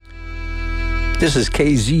This is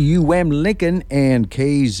KZUM Lincoln and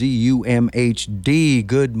KZUM HD.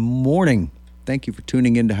 Good morning. Thank you for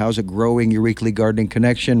tuning in to How's It Growing, your weekly gardening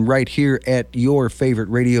connection right here at your favorite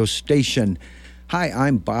radio station. Hi,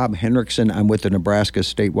 I'm Bob Hendrickson. I'm with the Nebraska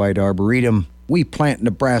Statewide Arboretum. We plant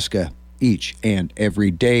Nebraska each and every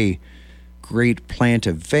day. Great plant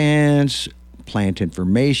events, plant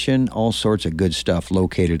information, all sorts of good stuff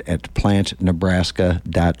located at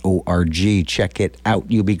plantnebraska.org. Check it out.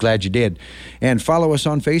 You'll be glad you did. And follow us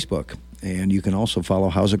on Facebook. And you can also follow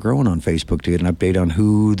How's It Growing on Facebook to get an update on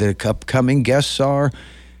who the upcoming guests are.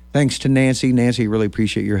 Thanks to Nancy. Nancy, really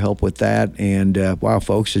appreciate your help with that. And wow,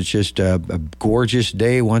 folks, it's just a gorgeous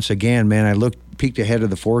day once again. Man, I peeked ahead of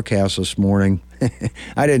the forecast this morning.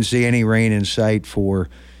 I didn't see any rain in sight for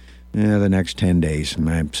the next 10 days.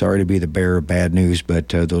 I'm sorry to be the bearer of bad news,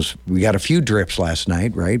 but we got a few drips last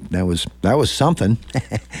night, right? That was something.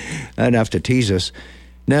 Enough to tease us.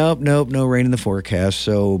 Nope, no rain in the forecast,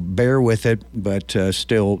 so bear with it, but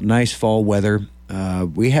still nice fall weather.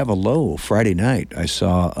 We have a low Friday night I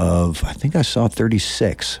saw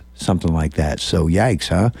 36, something like that. So yikes,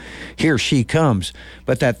 huh? Here she comes.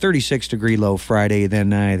 But that 36-degree low Friday,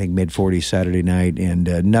 then I think mid-40s Saturday night,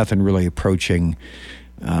 and nothing really approaching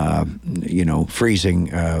freezing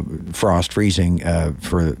for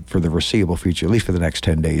the foreseeable future, at least for the next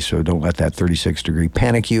 10 days. So don't let that 36-degree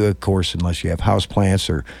panic you, of course, unless you have house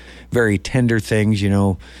plants or very tender things.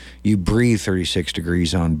 You breathe 36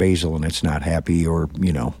 degrees on basil and it's not happy, or,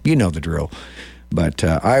 you know the drill. But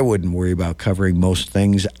I wouldn't worry about covering most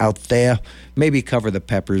things out there. Maybe cover the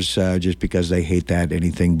peppers just because they hate that,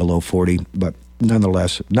 anything below 40. But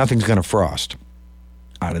nonetheless, nothing's going to frost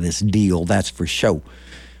out of this deal, that's for sure.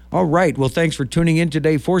 All right. Well, thanks for tuning in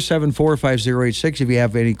today. 474-5086. If you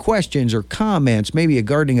have any questions or comments, maybe a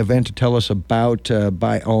gardening event to tell us about,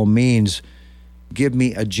 by all means, give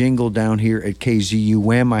me a jingle down here at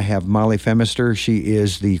KZUM. I have Molly Femister. She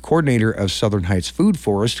is the coordinator of Southern Heights Food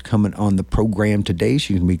Forest coming on the program today.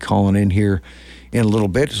 She's going to be calling in here in a little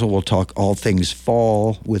bit, so we'll talk all things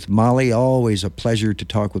fall with Molly. Always a pleasure to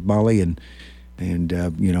talk with Molly and kind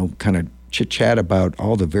of chit-chat about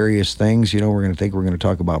all the various things. We're going to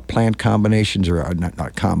talk about plant combinations, or not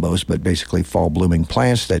combos, but basically fall-blooming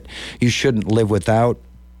plants that you shouldn't live without.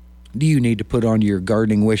 Do you need to put on your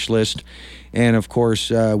gardening wish list? And, of course,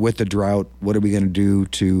 with the drought, what are we going to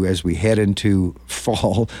do as we head into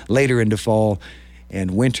fall, later into fall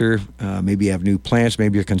and winter? Maybe you have new plants.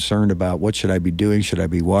 Maybe you're concerned about what should I be doing? Should I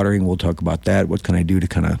be watering? We'll talk about that. What can I do to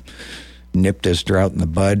kind of nip this drought in the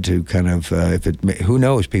bud, to kind of, who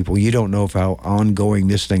knows, people? You don't know how ongoing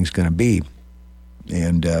this thing's going to be.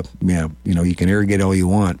 And, you can irrigate all you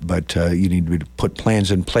want, but you need to put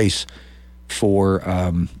plans in place for,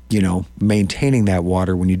 maintaining that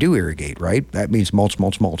water when you do irrigate, right? That means mulch.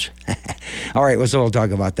 All right, so we'll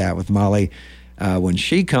talk about that with Molly when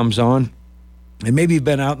she comes on. And maybe you've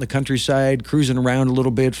been out in the countryside, cruising around a little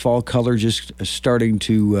bit, fall color just starting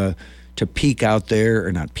to peak out there,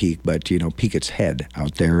 or not peak, but, peak its head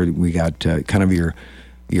out there. We got kind of your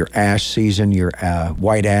ash season, your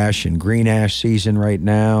white ash and green ash season right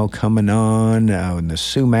now coming on, and the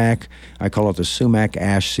sumac. I call it the sumac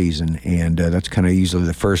ash season, and that's kind of usually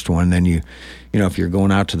the first one. Then if you're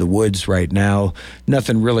going out to the woods right now,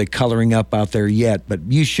 nothing really coloring up out there yet, but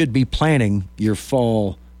you should be planning your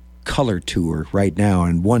fall color tour right now.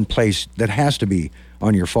 And one place that has to be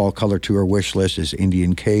on your fall color tour wish list is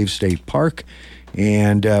Indian Cave State Park.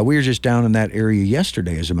 And we were just down in that area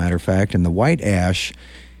yesterday, as a matter of fact, and the white ash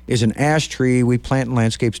is an ash tree. We plant in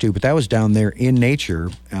landscapes too, but that was down there in nature.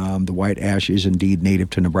 The white ash is indeed native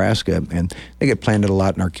to Nebraska, and they get planted a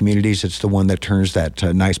lot in our communities. It's the one that turns that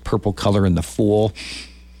nice purple color in the fall.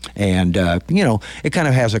 And, it kind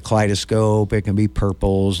of has a kaleidoscope. It can be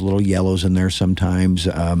purples, little yellows in there sometimes.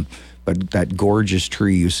 But that gorgeous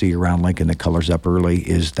tree you see around Lincoln that colors up early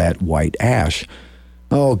is that white ash.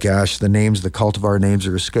 Oh, gosh, the cultivar names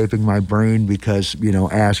are escaping my brain because,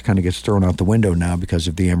 ash kind of gets thrown out the window now because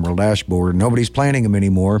of the emerald ash borer. Nobody's planting them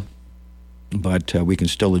anymore, but we can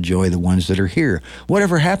still enjoy the ones that are here.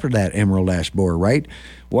 Whatever happened to that emerald ash borer, right?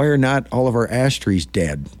 Why are not all of our ash trees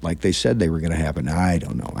dead like they said they were going to happen? I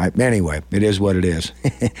don't know. Anyway, it is what it is.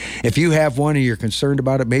 If you have one and you're concerned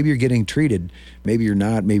about it, maybe you're getting treated. Maybe you're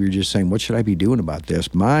not. Maybe you're just saying, what should I be doing about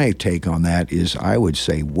this? My take on that is I would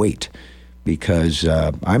say wait, because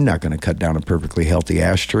I'm not going to cut down a perfectly healthy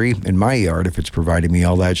ash tree in my yard if it's providing me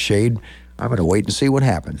all that shade. I'm going to wait and see what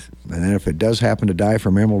happens. And then if it does happen to die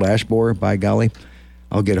from emerald ash borer, by golly,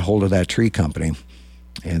 I'll get a hold of that tree company.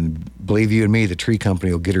 And believe you and me, the tree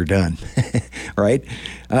company will get her done. Right?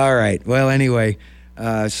 All right. Well, anyway,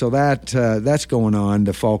 So that's going on,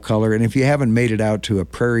 the fall color. And if you haven't made it out to a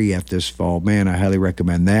prairie yet this fall, man, I highly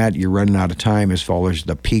recommend that. You're running out of time as far as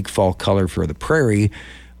the peak fall color for the prairie.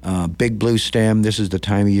 Big blue stem, this is the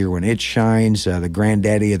time of year when it shines. The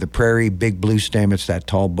granddaddy of the prairie, big blue stem, it's that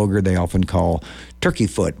tall booger they often call turkey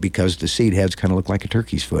foot because the seed heads kind of look like a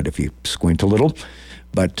turkey's foot if you squint a little.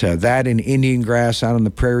 But that and Indian grass out on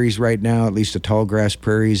the prairies right now, at least the tall grass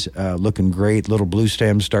prairies, looking great. Little blue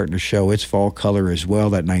stem starting to show its fall color as well,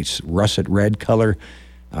 that nice russet red color.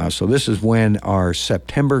 So this is when our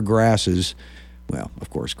September grasses, well, of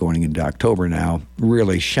course, going into October now,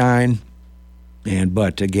 really shine.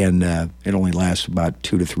 But again, it only lasts about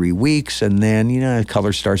 2 to 3 weeks, and then, the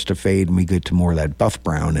color starts to fade, and we get to more of that buff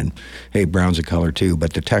brown. And, hey, brown's a color too,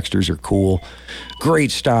 but the textures are cool.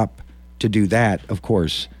 Great stop to do that. Of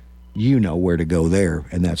course, you know where to go there,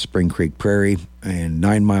 and that's Spring Creek Prairie and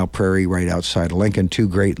 9 Mile Prairie right outside of Lincoln. 2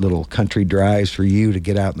 great little country drives for you to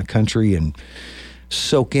get out in the country and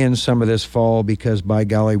soak in some of this fall because, by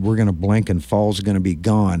golly, we're going to blink and fall's going to be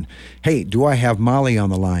gone. Hey, do I have Molly on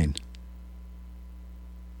the line?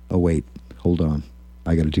 Oh, wait, hold on.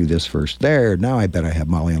 I got to do this first. There, now I bet I have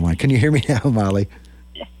Molly online. Can you hear me now, Molly?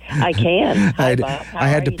 I can. Hi, Bob. I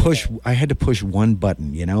had to push one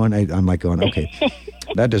button, and I'm like going, okay,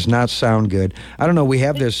 that does not sound good. I don't know. We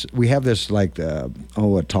have this like a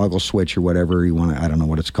toggle switch or whatever you want. I don't know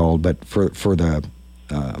what it's called, but for the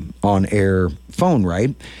on-air phone,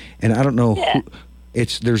 right? And I don't know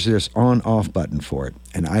there's this on-off button for it,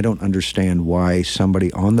 and I don't understand why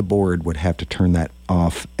somebody on the board would have to turn that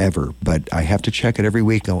off ever. But I have to check it every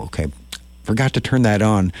week. Oh, okay, forgot to turn that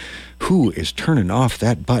on. Who is turning off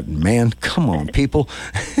that button, man? Come on, people.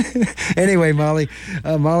 Anyway,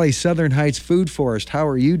 Molly, Southern Heights Food Forest, how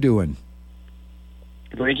are you doing?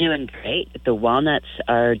 We're doing great. The walnuts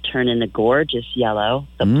are turning the gorgeous yellow.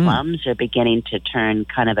 The plums are beginning to turn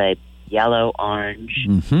kind of a yellow-orange.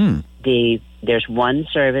 Mm-hmm. There's one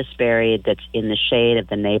service berry that's in the shade of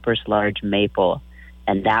the Naples large maple,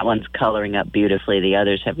 and that one's coloring up beautifully. The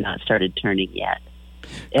others have not started turning yet.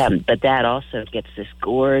 But that also gets this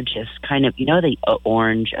gorgeous kind of, the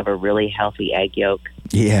orange of a really healthy egg yolk?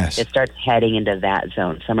 Yes. It starts heading into that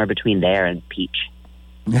zone, somewhere between there and peach.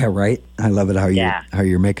 Yeah, right. I love it how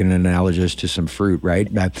you're making an analogous to some fruit, right?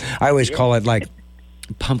 I always call it like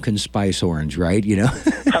pumpkin spice orange, right?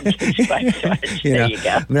 Pumpkin spice orange. There you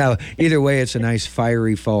go. Now, either way, it's a nice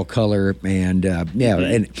fiery fall color, and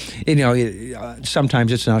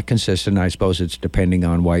sometimes it's not consistent. I suppose it's depending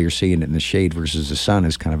on why you're seeing it in the shade versus the sun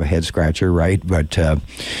is kind of a head scratcher, right? But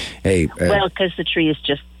hey, well, because the tree is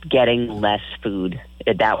just getting less food.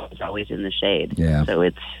 That was always in the shade. Yeah. So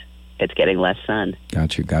it's getting less sun.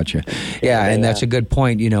 Gotcha. Yeah, and that's a good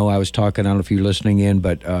point. I was talking, I don't know if you're listening in,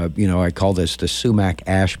 but, I call this the sumac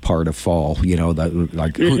ash part of fall,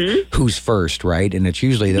 who's first, right? And it's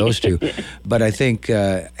usually those two. But I think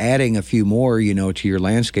adding a few more, to your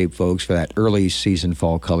landscape folks for that early season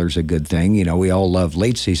fall color is a good thing. We all love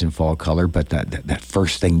late season fall color, but that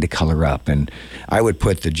first thing to color up. And I would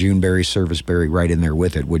put the Juneberry serviceberry right in there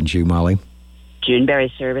with it, wouldn't you, Molly?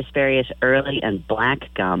 Juneberry serviceberry is early, and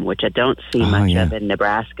black gum, which I don't see much of in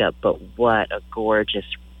Nebraska, but what a gorgeous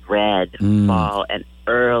red fall and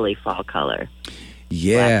early fall color.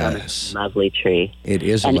 Yes. Black gum is a lovely tree. It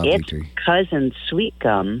is a lovely tree. And its cousin, sweet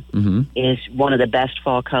gum, is one of the best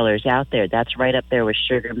fall colors out there. That's right up there with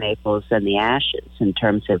sugar maples and the ashes in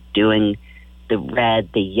terms of doing the red,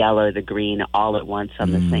 the yellow, the green all at once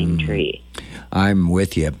on the same tree. I'm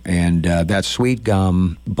with you. And that sweet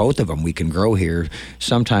gum, both of them we can grow here.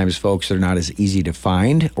 Sometimes, folks, they're not as easy to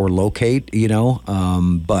find or locate,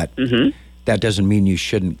 but that doesn't mean you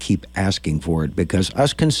shouldn't keep asking for it because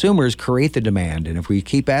us consumers create the demand. And if we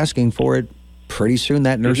keep asking for it, pretty soon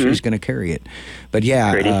that nursery is going to carry it. But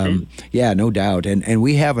no doubt. And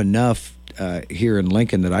we have enough here in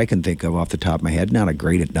Lincoln that I can think of off the top of my head. Not a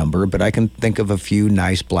great number, but I can think of a few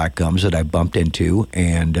nice black gums that I bumped into,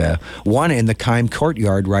 and one in the Keim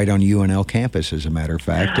Courtyard right on UNL campus, as a matter of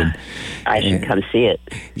fact. And I should come see it.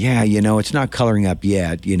 Yeah, it's not coloring up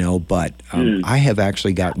yet, but I have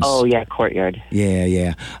actually gotten... Oh, yeah, Courtyard.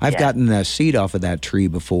 Yeah. I've gotten the seed off of that tree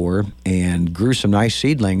before and grew some nice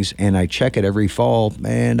seedlings, and I check it every fall,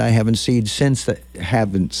 and I haven't seen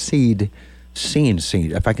seed,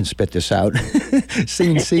 if I can spit this out,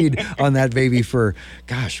 seen seed on that baby for,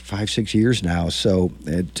 5-6 years now. So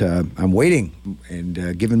I'm waiting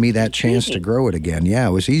and giving me that chance to grow it again. Yeah,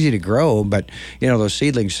 it was easy to grow, but, those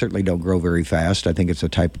seedlings certainly don't grow very fast. I think it's a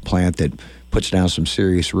type of plant that puts down some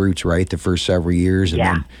serious roots, right, the first several years,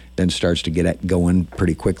 and then starts to get going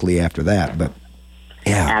pretty quickly after that. But,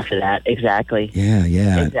 yeah. After that, exactly.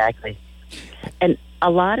 Yeah. Exactly. And a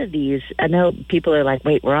lot of these, I know people are like,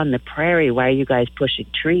 wait, we're on the prairie. Why are you guys pushing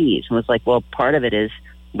trees? And it's like, well, part of it is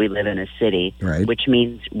we live in a city, right, which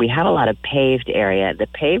means we have a lot of paved area. The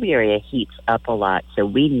paved area heats up a lot, so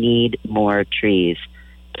we need more trees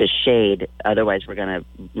to shade. Otherwise,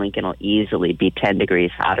 Lincoln will easily be 10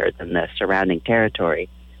 degrees hotter than the surrounding territory.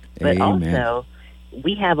 But Amen. also,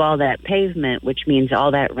 we have all that pavement, which means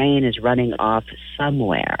all that rain is running off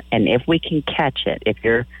somewhere. And if we can catch it, if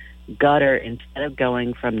your gutter, instead of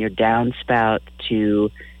going from your downspout to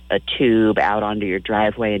a tube out onto your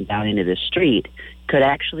driveway and down into the street, could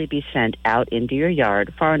actually be sent out into your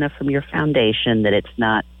yard far enough from your foundation that it's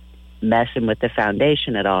not messing with the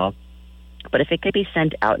foundation at all. But if it could be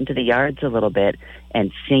sent out into the yards a little bit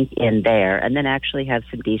and sink in there and then actually have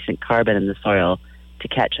some decent carbon in the soil to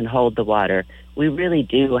catch and hold the water, we really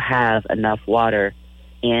do have enough water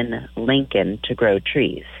in Lincoln to grow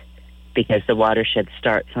trees because the watershed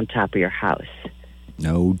starts on top of your house.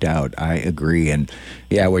 No doubt. I agree. And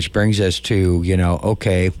yeah, which brings us to,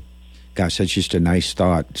 okay, gosh, that's just a nice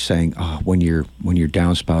thought saying, when your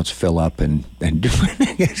downspouts fill up and I'm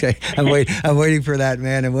waiting for that,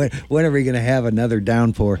 man. And when are we going to have another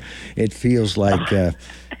downpour? It feels like a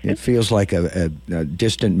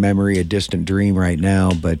distant memory, a distant dream right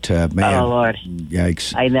now. But man, oh Lord,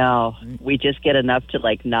 yikes! I know. We just get enough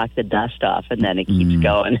to knock the dust off, and then it keeps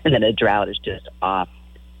going, and then a drought is just off.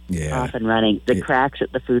 Yeah. Off and running. The cracks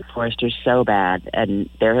at the food forest are so bad, and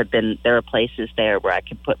there are places there where I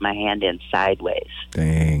can put my hand in sideways.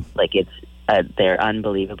 Dang. They're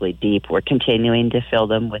unbelievably deep. We're continuing to fill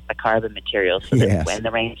them with the carbon material so that when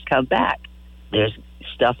the rains come back, there's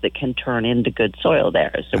stuff that can turn into good soil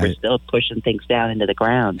there. So we're still pushing things down into the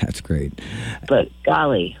ground. That's great. But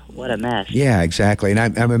golly, what a mess. Yeah, exactly. And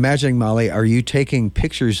I'm imagining, Molly, are you taking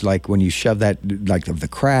pictures like when you shove that, like of the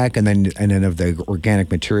crack and then of the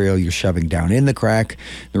organic material you're shoving down in the crack?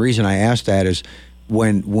 The reason I ask that is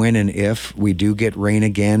when and if we do get rain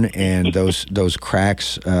again and those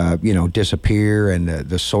cracks, disappear and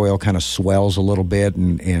the soil kind of swells a little bit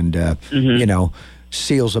and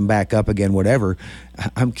seals them back up again, whatever.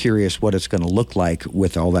 I'm curious what it's going to look like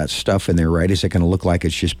with all that stuff in there, right? Is it going to look like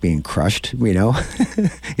it's just being crushed, smushed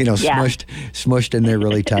in there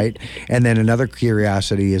really tight? And then another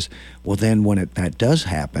curiosity is, well, then when that does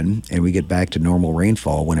happen and we get back to normal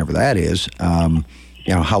rainfall, whenever that is,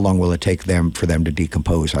 how long will it take for them to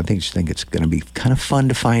decompose? I think it's going to be kind of fun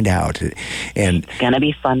to find out. And it's going to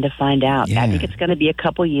be fun to find out. Yeah. I think it's going to be a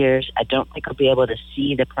couple years. I don't think I'll be able to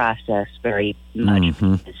see the process very much.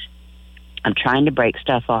 Because I'm trying to break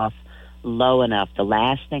stuff off low enough. The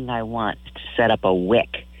last thing I want is to set up a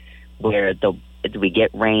wick where we get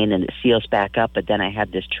rain and it seals back up, but then I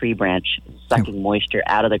have this tree branch sucking moisture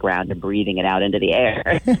out of the ground and breathing it out into the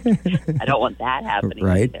air. I don't want that happening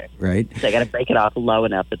either. Right. So I got to break it off low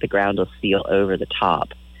enough that the ground will seal over the top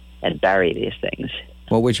and bury these things.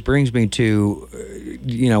 Well, which brings me to,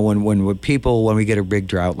 when we get a big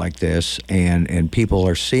drought like this and people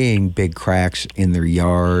are seeing big cracks in their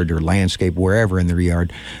yard or landscape, wherever in their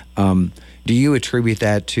yard, do you attribute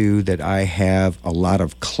that to that I have a lot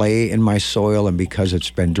of clay in my soil and because it's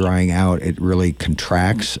been drying out, it really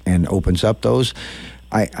contracts and opens up those?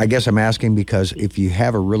 I guess I'm asking because if you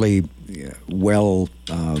have a really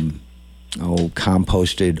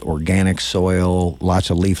composted organic soil, lots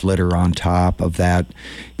of leaf litter on top of that,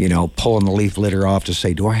 pulling the leaf litter off to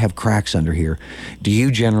say, do I have cracks under here? Do you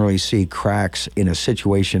generally see cracks in a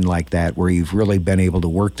situation like that where you've really been able to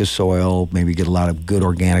work the soil, maybe get a lot of good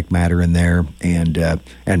organic matter in there and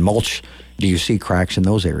mulch? Do you see cracks in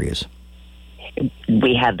those areas?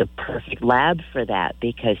 We have the perfect lab for that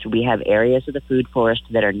because we have areas of the food forest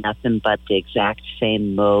that are nothing but the exact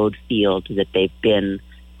same mowed field that they've been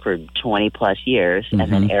for 20 plus years,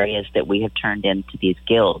 and then areas that we have turned into these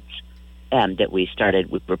guilds that we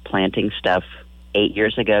were planting stuff 8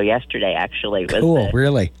 years ago yesterday, actually. Cool,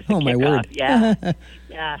 really? Oh, my word. Yeah.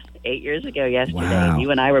 Yeah, 8 years ago yesterday. Wow. You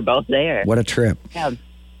and I were both there. What a trip. Yeah,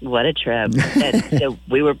 what a trip. And so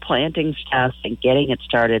we were planting stuff and getting it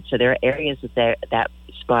started. So there are areas that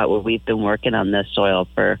spot where we've been working on this soil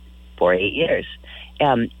for 8 years.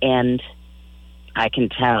 And I can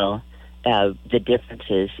tell the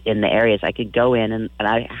differences in the areas. I could go in and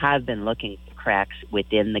I have been looking for cracks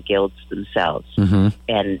within the guilds themselves.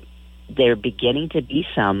 And they're beginning to be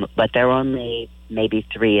some, but they're only maybe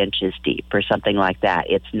 3 inches deep or something like that.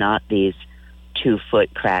 It's not these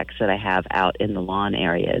 2-foot cracks that I have out in the lawn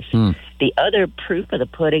areas. The other proof of the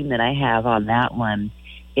pudding that I have on that one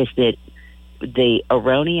is that the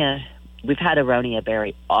aronia, we've had aronia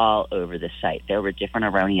berry all over the site. There were different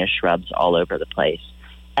aronia shrubs all over the place.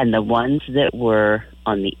 And the ones that were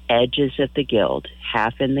on the edges of the guild,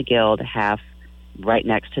 half in the guild, half right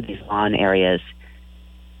next to these lawn areas,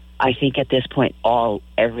 I think at this point,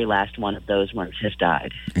 every last one of those ones has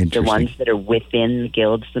died. The ones that are within the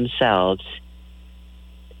guilds themselves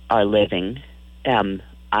are living.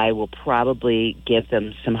 I will probably give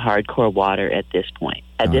them some hardcore water at this point.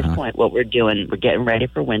 At this point, what we're doing, we're getting ready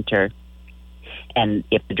for winter. And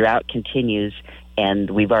if the drought continues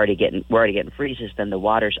and we're already getting freezes, then the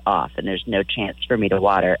water's off, and there's no chance for me to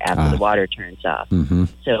water after the water turns off.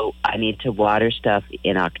 So I need to water stuff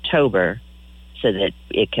in October so that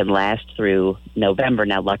it can last through November.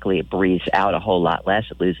 Now, luckily, it breathes out a whole lot less.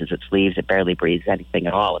 It loses its leaves. It barely breathes anything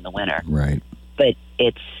at all in the winter. Right. But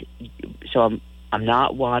I'm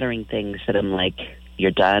not watering things that I'm like,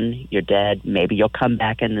 you're done, you're dead. Maybe you'll come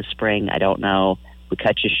back in the spring. I don't know. We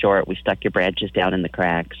cut you short. We stuck your branches down in the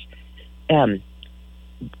cracks.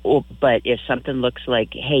 But if something looks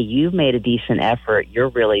like, hey, you've made a decent effort, you're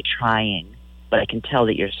really trying, but I can tell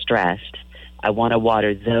that you're stressed, I want to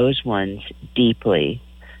water those ones deeply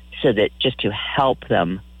so that just to help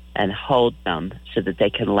them and hold them so that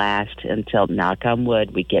they can last until, knock on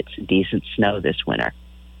wood, we get some decent snow this winter.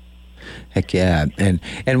 Heck yeah.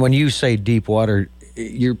 And when you say deep water,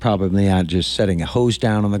 you're probably not just setting a hose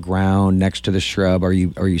down on the ground next to the shrub. Are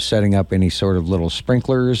you setting up any sort of little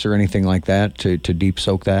sprinklers or anything like that to deep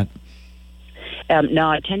soak that? No,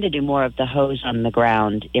 I tend to do more of the hose on the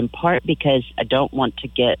ground, in part because I don't want to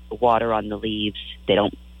get water on the leaves. They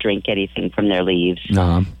don't drink anything from their leaves.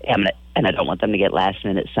 And I don't want them to get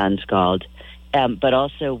last-minute sun scald. But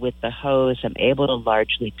also with the hose, I'm able to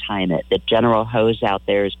largely time it. The general hose out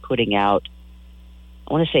there is putting out,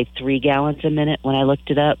 I want to say 3 gallons a minute when I looked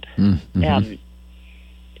it up.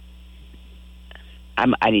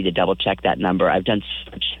 I need to double check that number. I've done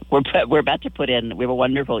so much. We're about to put in, we have a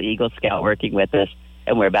wonderful Eagle Scout working with us,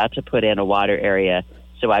 and we're about to put in a water area.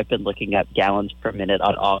 So I've been looking up gallons per minute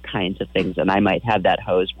on all kinds of things, and I might have that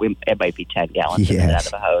hose. It might be 10 gallons a minute out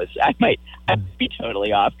of a hose. I'd be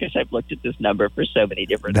totally off because I've looked at this number for so many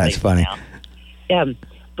different things. That's funny. Now.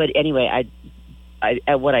 But anyway,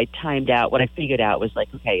 what I figured out was like,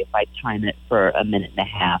 okay, if I time it for a minute and a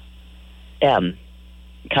half,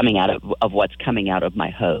 coming out of what's coming out of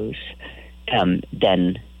my hose,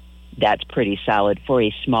 then that's pretty solid for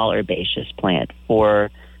a small herbaceous plant.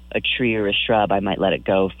 For a tree or a shrub, I might let it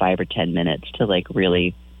go 5 or 10 minutes to like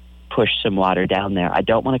really push some water down there. I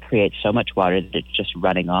don't want to create so much water that it's just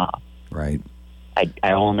running off. Right.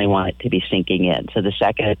 I only want it to be sinking in. So the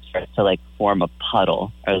second it starts to like form a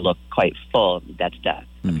puddle or look quite full, that's done.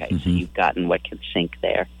 Okay, so you've gotten what can sink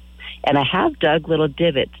there. And I have dug little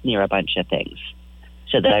divots near a bunch of things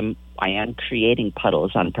so that I am creating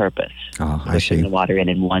puddles on purpose. I see. Pushing the water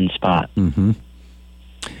in one spot.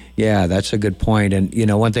 Yeah, that's a good point. And,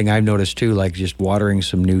 one thing I've noticed too, like just watering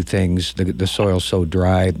some new things, the soil's so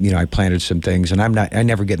dry. I planted some things, and I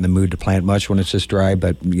never get in the mood to plant much when it's this dry,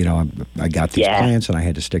 but, I got these plants and I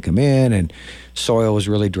had to stick them in, and soil was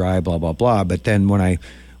really dry, blah, blah, blah. But then when I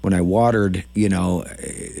watered,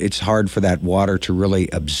 it's hard for that water to really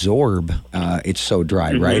absorb. It's so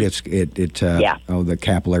dry, right? The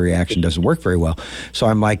capillary action doesn't work very well. So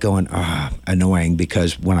I'm like going, annoying,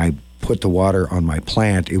 because when I put the water on my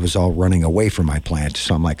plant, it was all running away from my plant.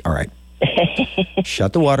 So I'm like, all right,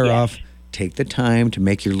 shut the water off, take the time to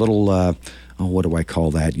make your little, what do I call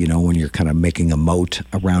that? When you're kind of making a moat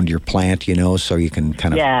around your plant, so you can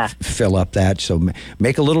kind of fill up that. So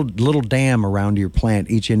make a little dam around your plant,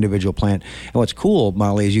 each individual plant. And what's cool,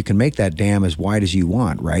 Molly, is you can make that dam as wide as you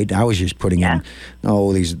want, right? I was just putting in,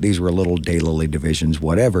 these were little daylily divisions,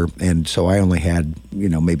 whatever. And so I only had,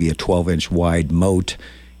 maybe a 12-inch wide moat.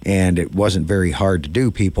 And it wasn't very hard to do,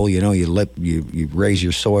 people. You raise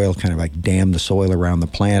your soil, kind of like dam the soil around the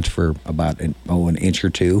plant for about an inch or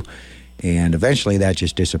two. And eventually that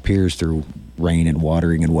just disappears through rain and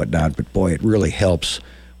watering and whatnot. But boy, it really helps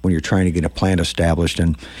when you're trying to get a plant established.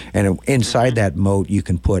 And inside that moat, you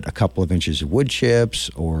can put a couple of inches of wood chips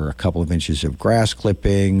or a couple of inches of grass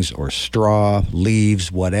clippings or straw,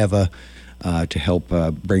 leaves, whatever, to help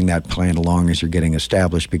bring that plant along as you're getting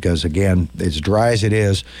established. Because, again, as dry as it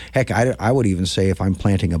is, heck, I would even say if I'm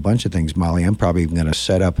planting a bunch of things, Molly, I'm probably even going to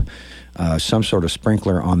set up some sort of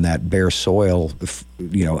sprinkler on that bare soil,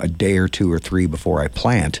 a day or 2 or 3 before I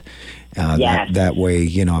plant. That way,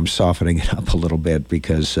 I'm softening it up a little bit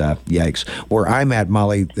because, yikes. Where I'm at,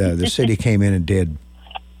 Molly, the city came in and did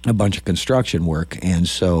a bunch of construction work. And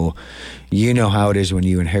so you know how it is when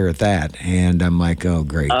you inherit that. And I'm like, oh,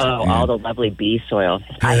 great. Oh, all the lovely bee soil.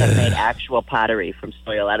 I have made actual pottery from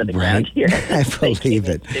soil out of the ground here. I believe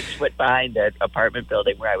it. 6 foot behind the apartment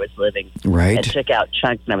building where I was living. Right. And took out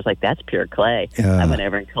chunks, and I was like, that's pure clay. I went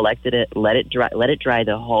over and collected it, let it dry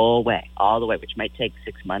the whole way, all the way, which might take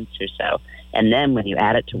 6 months or so. And then when you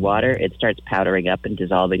add it to water, it starts powdering up and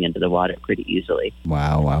dissolving into the water pretty easily.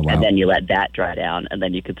 Wow. And then you let that dry down, and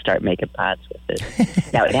then you can start making pots with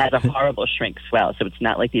it. Now, it has a horrible shrink swell, so it's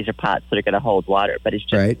not like these are pots that are going to hold water, but it's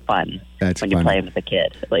just fun when you're playing with a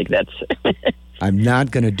kid. Like, that's... I'm not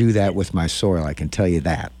going to do that with my soil. I can tell you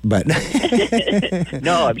that. But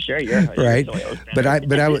no, I'm sure you're right. But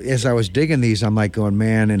as I was digging these, I'm like going,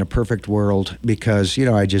 man, in a perfect world, because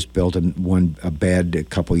I just built a bed a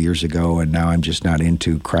couple years ago, and now I'm just not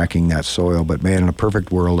into cracking that soil. But man, in a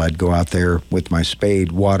perfect world, I'd go out there with my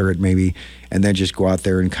spade, water it maybe, and then just go out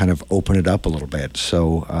there and kind of open it up a little bit,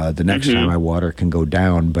 so the next time I water it can go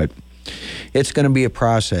down. But it's going to be a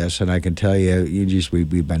process, and I can tell you,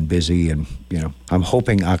 we've been busy, and I'm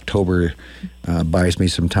hoping October buys me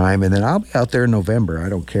some time, and then I'll be out there in November. I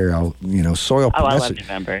don't care. Soil. Oh, I love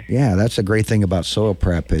November. Yeah, that's a great thing about soil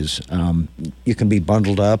prep is you can be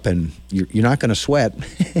bundled up, and you're not going to sweat.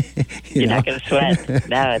 You're not going to sweat.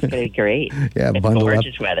 No, it's going to be great. Yeah, it's bundle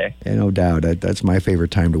gorgeous up. Weather. Yeah, no doubt. That's my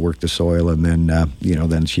favorite time to work the soil, and then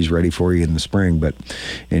then she's ready for you in the spring. But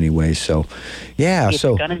anyway, so yeah, if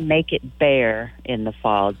you're going to make it bare in the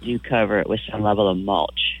fall, do cover it with some level of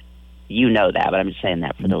mulch. You know that, but I'm just saying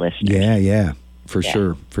that for the listeners. Yeah. For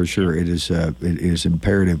sure. It is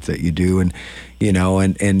imperative that you do, and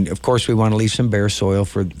and of course we want to leave some bare soil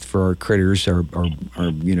for our critters, our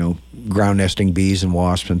ground nesting bees and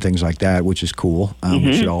wasps and things like that, which is cool.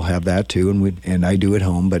 We should all have that too, and I do at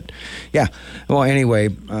home. But yeah, well, anyway,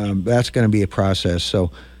 that's going to be a process.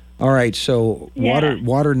 So. All right, so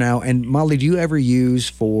water now. And Molly, do you ever use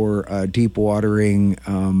for deep watering?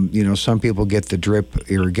 Some people get the drip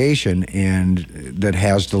irrigation, and that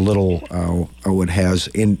has the little, it has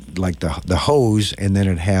in like the hose, and then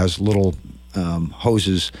it has little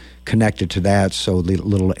hoses connected to that, so the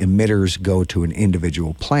little emitters go to an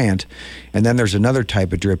individual plant. And then there's another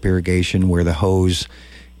type of drip irrigation where the hose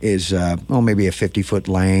is maybe a 50-foot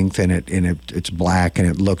length, and it's black,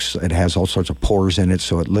 and it has all sorts of pores in it,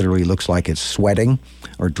 so it literally looks like it's sweating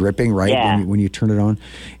or dripping, right? Yeah. When you turn it on.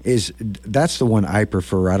 That's the one I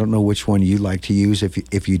prefer. I don't know which one you like to use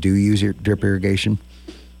if you do use your drip irrigation.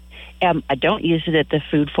 I don't use it at the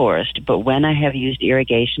food forest, but when I have used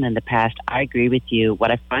irrigation in the past, I agree with you. What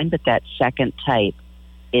I find with that second type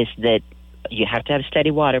is that you have to have steady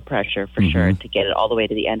water pressure for sure to get it all the way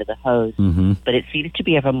to the end of the hose. But it seems to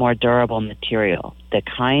be of a more durable material. The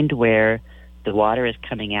kind where the water is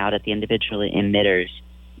coming out at the individual emitters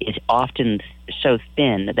is often so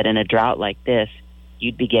thin that in a drought like this,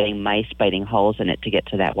 you'd be getting mice biting holes in it to get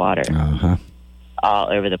to that water.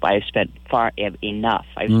 All over I've spent enough.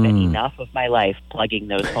 I've spent enough of my life plugging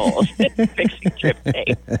those holes and fixing drip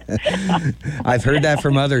tape. I've heard that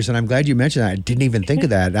from others, and I'm glad you mentioned that. I didn't even think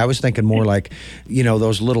of that. I was thinking more like,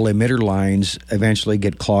 those little emitter lines eventually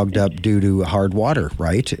get clogged up due to hard water,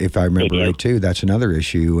 right? If I remember right, too. That's another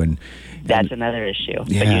issue. That's another issue.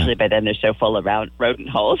 Yeah. But usually by then they're so full of rodent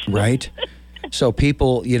holes. Right. So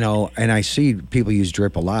people, and I see people use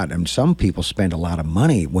drip a lot, and some people spend a lot of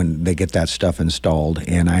money when they get that stuff installed,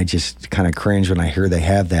 and I just kind of cringe when I hear they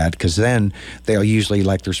have that, because then they'll usually,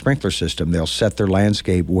 like their sprinkler system, they'll set their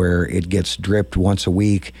landscape where it gets dripped once a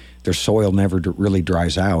week. Their soil never really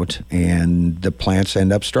dries out, and the plants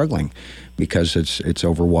end up struggling because it's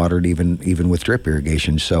overwatered even with drip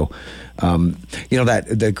irrigation. So, that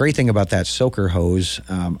the great thing about that soaker hose,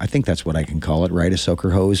 I think that's what I can call it, right? A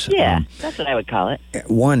soaker hose. Yeah, that's what I would call it.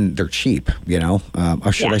 One, they're cheap,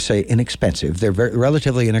 or should I say inexpensive. They're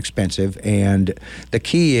relatively inexpensive, and the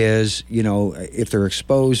key is, if they're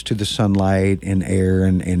exposed to the sunlight and air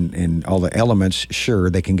and all the elements,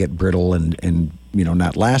 sure, they can get brittle and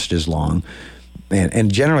not last as long.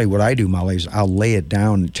 And generally what I do, Molly, is I'll lay it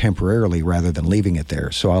down temporarily rather than leaving it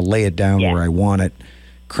there. So I'll lay it down where I want it,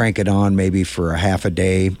 crank it on maybe for a half a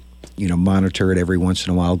day, monitor it every once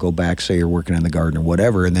in a while, go back, say you're working in the garden or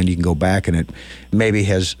whatever, and then you can go back and it maybe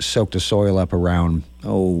has soaked the soil up around,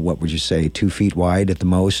 what would you say, 2 feet wide at the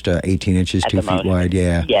most, 18 inches, 2 feet wide,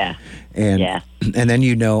 yeah. Yeah. And then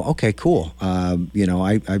okay, cool. I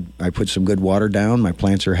put some good water down. My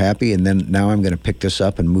plants are happy, and then now I'm going to pick this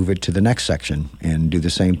up and move it to the next section and do the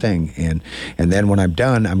same thing. And then when I'm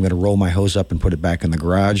done, I'm going to roll my hose up and put it back in the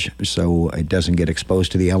garage so it doesn't get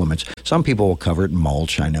exposed to the elements. Some people will cover it in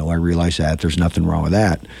mulch. I know. I realize that. There's nothing wrong with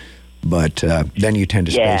that. But then you tend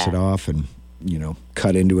to space it off and,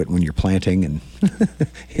 cut into it when you're planting, and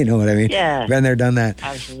you know what I mean? Yeah. Been there, done that.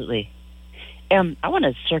 Absolutely. I want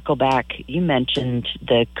to circle back. You mentioned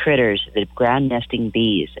the critters, the ground nesting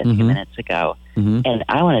bees a few minutes ago. Mm-hmm. And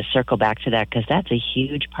I want to circle back to that because that's a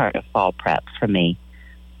huge part of fall prep for me.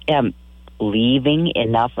 Leaving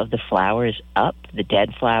enough of the flowers up, the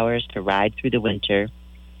dead flowers, to ride through the winter.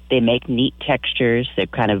 They make neat textures. They're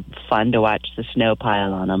kind of fun to watch the snow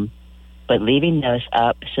pile on them. But leaving those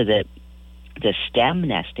up so that the stem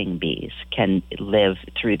nesting bees can live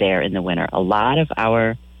through there in the winter. A lot of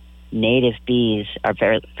our native bees are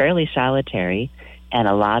fairly solitary, and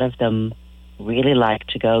a lot of them really like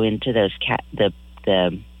to go into those the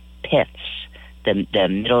piths, the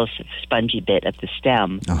middle spongy bit of the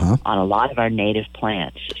stem on a lot of our native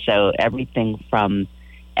plants. So everything from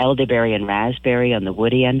elderberry and raspberry on the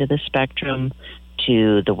woody end of the spectrum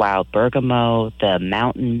to the wild bergamot, the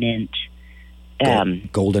mountain mint,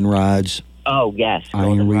 goldenrods. Oh, yes.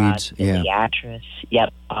 Ironweeds, the Beatrice.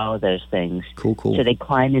 Yep, all of those things. Cool. So they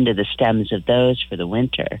climb into the stems of those for the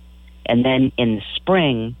winter. And then in the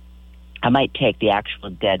spring, I might take the actual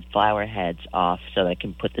dead flower heads off so I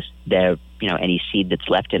can put any seed that's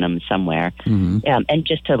left in them somewhere. Mm-hmm. And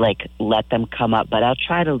just to, let them come up. But I'll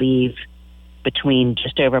try to leave between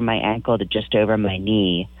just over my ankle to just over my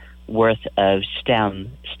knee worth of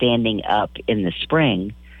stem standing up in the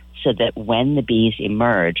spring, so that when the bees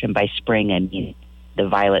emerge, and by spring I mean the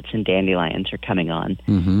violets and dandelions are coming on,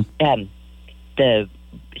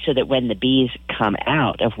 so that when the bees come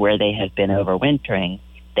out of where they have been overwintering,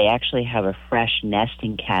 they actually have a fresh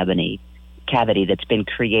nesting cavity that's been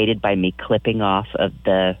created by me clipping off of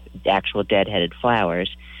the actual dead-headed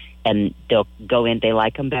flowers, and they'll go in. They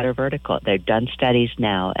like them better vertical. They've done studies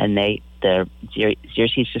now, and the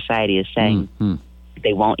Xerces Society is saying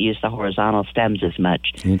they won't use the horizontal stems as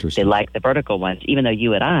much. Interesting. They like the vertical ones, even though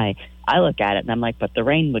you and I look at it and I'm like, but the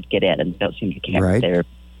rain would get in, and they don't seem to care. Right.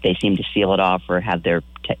 They seem to seal it off or have their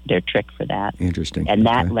trick for that. Interesting. And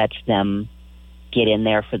that lets them get in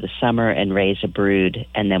there for the summer and raise a brood.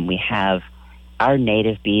 And then we have our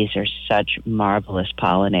native bees are such marvelous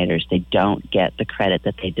pollinators. They don't get the credit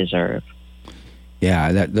that they deserve.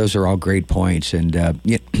 Yeah, those are all great points, and and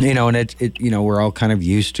we're all kind of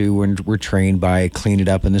used to when we're trained by clean it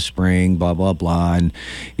up in the spring, blah blah blah, and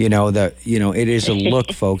it is a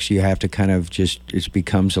look, folks. You have to kind of it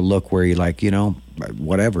becomes a look where you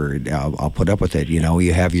whatever, I'll put up with it.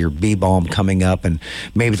 You have your bee balm coming up, and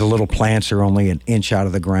maybe the little plants are only an inch out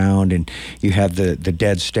of the ground, and you have the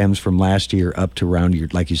dead stems from last year up to around your,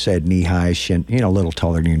 like you said, knee high, shin, a little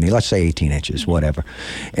taller than your knee. Let's say 18 inches, whatever,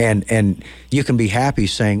 and you can be happy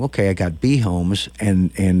saying, okay, I got bee homes,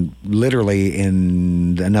 and literally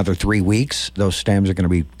in another 3 weeks, those stems are going to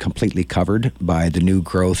be completely covered by the new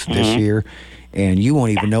growth this year. And you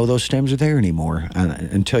won't even know those stems are there anymore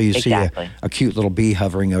until you see a cute little bee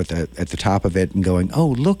hovering at the top of it and going, oh,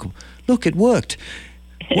 look, it worked.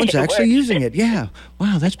 One's actually using it. Yeah.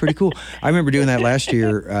 Wow, that's pretty cool. I remember doing that last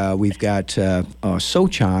year. We've got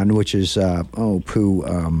Sochan, which is,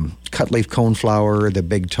 cutleaf coneflower, the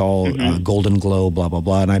big, tall, golden glow, blah, blah,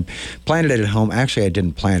 blah. And I planted it at home. Actually, I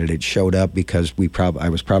didn't plant it. It showed up because I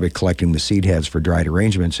was probably collecting the seed heads for dried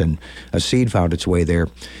arrangements, and a seed found its way there.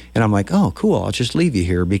 And I'm like, oh, cool, I'll just leave you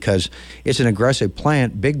here because it's an aggressive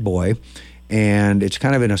plant, big boy. And it's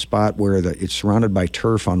kind of in a spot where it's surrounded by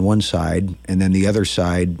turf on one side, and then the other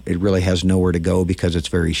side, it really has nowhere to go because it's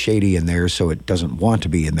very shady in there, so it doesn't want to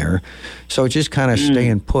be in there. So it's just kind of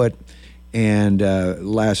staying put. And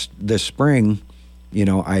this spring,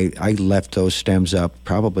 I left those stems up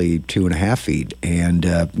probably 2.5 feet, and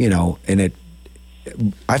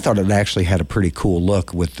I thought it actually had a pretty cool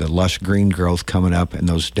look with the lush green growth coming up and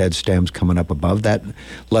those dead stems coming up above that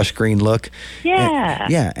lush green look.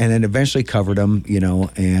 Yeah. And then eventually covered them,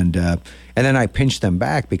 and then I pinched them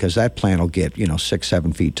back because that plant will get,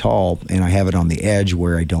 6-7 feet tall, and I have it on the edge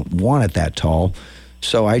where I don't want it that tall.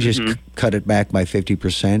 So I just cut it back by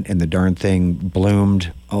 50%, and the darn thing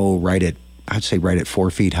bloomed, right at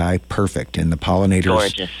 4 feet high. Perfect. And the pollinators...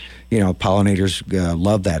 Gorgeous. Pollinators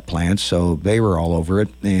love that plant, so they were all over it.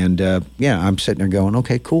 And, I'm sitting there going,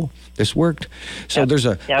 okay, cool, this worked. So there's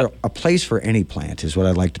a place for any plant is what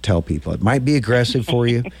I'd like to tell people. It might be aggressive for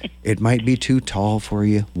you. It might be too tall for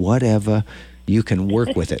you. Whatever. You can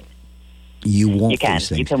work with it. You won't.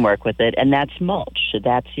 You can work with it, and that's mulch.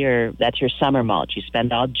 That's your summer mulch. You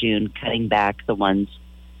spend all June cutting back the ones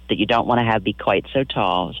that you don't want to have be quite so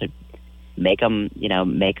tall. So make them,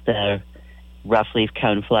 make the roughleaf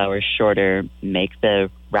coneflowers shorter, make the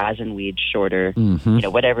rosin weeds shorter,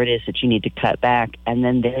 whatever it is that you need to cut back. And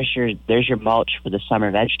then there's your mulch for the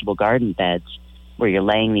summer vegetable garden beds, where you're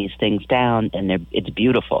laying these things down, and it's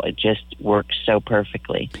beautiful. It just works so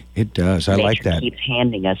perfectly. It does. I like that. Nature keeps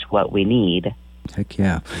handing us what we need. Heck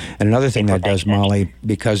yeah. And another thing that does, Molly,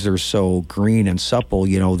 because they're so green and supple,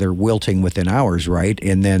 they're wilting within hours, right?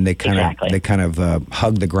 And then they kind of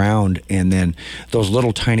hug the ground, and then those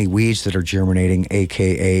little tiny weeds that are germinating,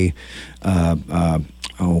 aka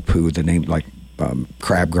the name, like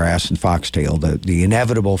crabgrass and foxtail, the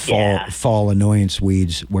inevitable fall annoyance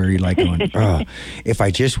weeds, where you're like going, if I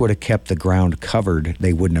just would have kept the ground covered,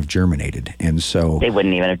 they wouldn't have germinated. And so they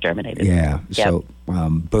wouldn't even have germinated. Yeah. Yep. So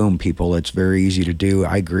boom, people, it's very easy to do.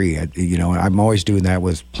 I agree. I'm always doing that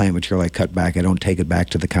with plant material I cut back. I don't take it back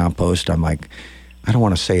to the compost. I'm like, I don't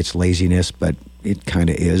want to say it's laziness, but it kind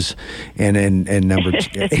of is. And number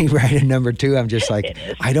number two, I'm just like,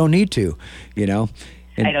 I don't need to,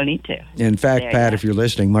 I don't need to. In fact, Pat, if you're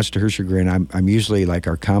listening, much to her chagrin, I'm usually like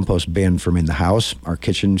our compost bin from in the house, our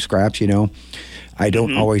kitchen scraps, I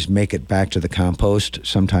don't always make it back to the compost.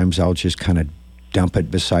 Sometimes I'll just kind of dump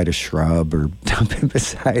it beside a shrub or dump it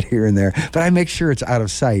beside here and there. But I make sure it's out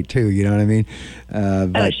of sight, too, you know what I mean?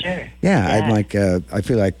 Sure. Yeah, I'm like, I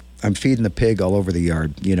feel like I'm feeding the pig all over the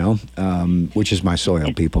yard, which is my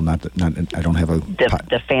soil, people. Not I don't have a...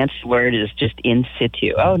 The fancy word is just in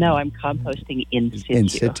situ. Oh, no, I'm composting in situ. In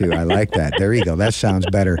situ, I like that. There you go. That sounds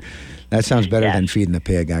better. That sounds better than feeding the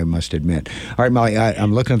pig, I must admit. All right, Molly,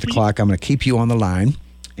 I'm looking at the clock. I'm going to keep you on the line,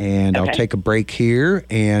 and I'll take a break here,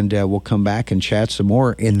 and we'll come back and chat some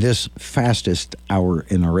more in this fastest hour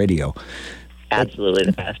in the radio. Absolutely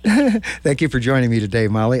the fastest. Thank you for joining me today,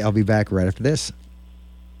 Molly. I'll be back right after this.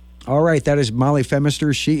 All right, that is Molly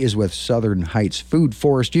Femister. She is with Southern Heights Food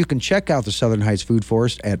Forest. You can check out the Southern Heights Food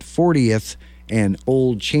Forest at 40th and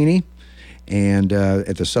Old Cheney, and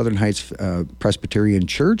at the Southern Heights Presbyterian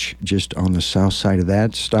Church, just on the south side of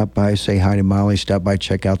that. Stop by, say hi to Molly, stop by,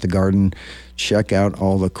 check out the garden, check out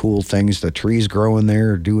all the cool things. The trees growing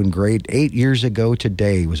there are doing great. 8 years ago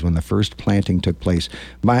today was when the first planting took place.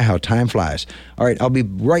 My, how time flies. All right, I'll be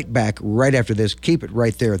right back right after this. Keep it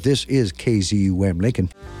right there. This is KZUM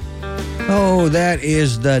Lincoln. Oh, that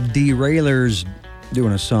is the Derailers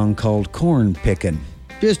doing a song called Corn Pickin'.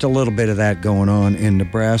 Just a little bit of that going on in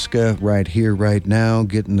Nebraska right here, right now,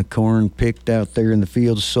 getting the corn picked out there in the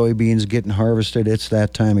fields, soybeans getting harvested. It's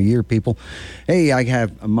that time of year, people. Hey, I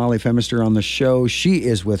have Molly Femister on the show. She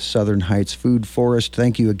is with Southern Heights Food Forest.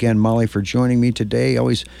 Thank you again, Molly, for joining me today.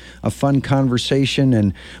 Always a fun conversation.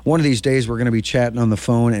 And one of these days, we're going to be chatting on the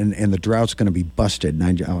phone, and the drought's going to be busted.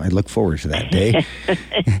 And I look forward to that day.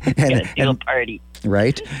 and party.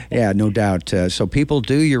 Right? Yeah, no doubt. So people,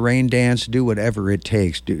 do your rain dance, do whatever it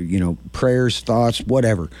takes. Do, prayers, thoughts,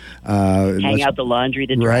 whatever. Hang out the laundry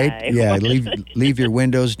to dry. Right? Yeah, leave your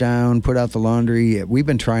windows down, put out the laundry. We've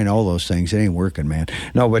been trying all those things. It ain't working, man.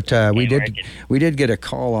 No, but we did get a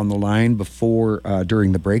call on the line before,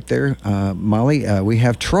 during the break there. Molly, we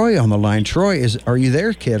have Troy on the line. Troy, are you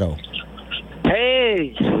there, kiddo?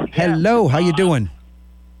 Hey. Hello, how you doing?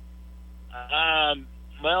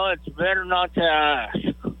 Well, it's better not to ask.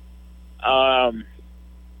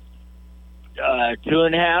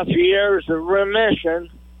 2.5 years of remission.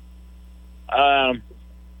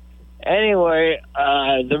 Anyway,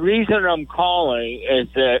 the reason I'm calling is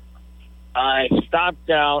that I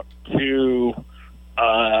stopped out to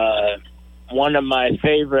one of my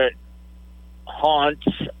favorite haunts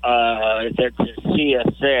that's a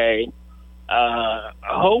CSA,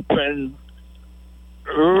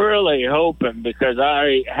 really hoping, because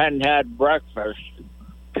I hadn't had breakfast,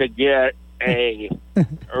 to get a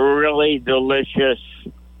really delicious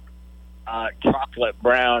chocolate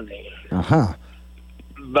brownie. Uh-huh.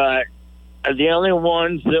 But the only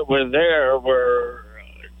ones that were there were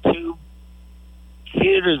two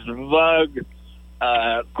cute as bug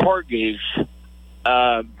corgis.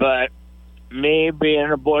 But me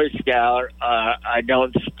being a Boy Scout, I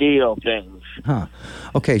don't steal things. Huh.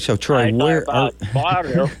 Okay, so Troy, I where thought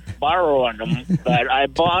about borrowing them, but I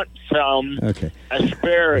bought some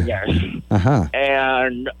asparagus,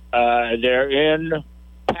 and they're in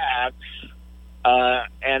packs,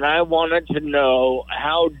 and I wanted to know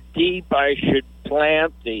how deep I should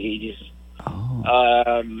plant these.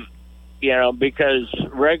 Because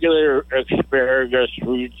regular asparagus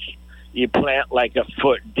roots you plant like a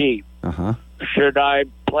foot deep. Should I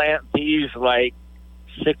plant these like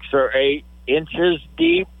 6 or 8 inches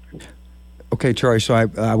deep? Okay, Troy, so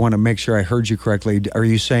I want to make sure I heard you correctly. Are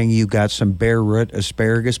you saying you got some bare root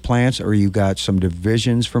asparagus plants, or you got some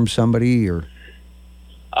divisions from somebody, or?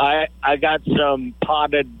 I got some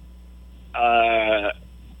potted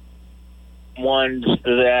ones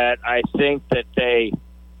that I think that they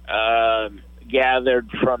gathered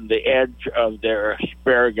from the edge of their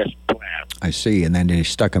asparagus plant. I see. And then they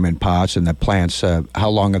stuck them in pots, and the plants, how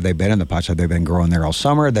long have they been in the pots? Have they been growing there all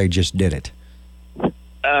summer, or they just did it?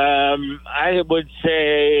 I would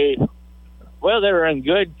say, well, they're in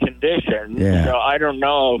good condition. Yeah. So I don't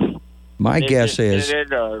know if my guess is, did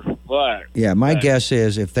it or what. Yeah, my guess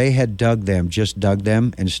is if they had dug them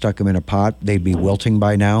and stuck them in a pot, they'd be wilting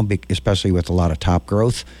by now, especially with a lot of top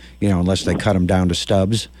growth, unless they cut them down to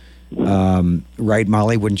stubs. Right,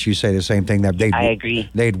 Molly? Wouldn't you say the same thing? That I agree.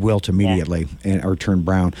 They'd wilt immediately or turn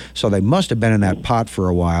brown. So they must have been in that pot for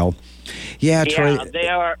a while. Yeah, Troy.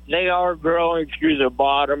 Yeah, they are growing through the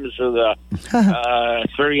bottoms of the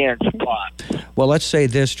 3-inch pot. Well, let's say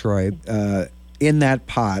this, Troy. In that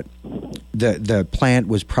pot, the plant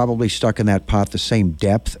was probably stuck in that pot the same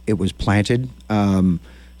depth it was planted.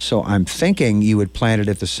 So I'm thinking you would plant it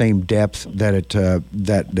at the same depth that it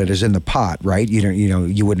that is in the pot, right?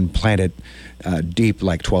 You wouldn't plant it deep,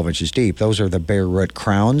 like 12 inches deep. Those are the bare root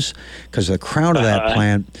crowns, because the crown of that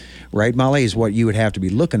plant, right, Molly, is what you would have to be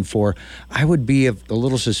looking for. I would be a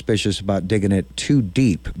little suspicious about digging it too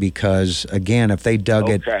deep, because again, if they dug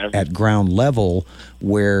it at ground level,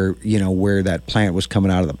 where that plant was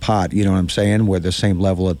coming out of the pot, you know what I'm saying, where the same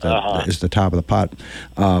level is the top of the pot.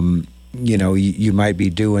 You might be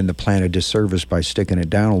doing the plant a disservice by sticking it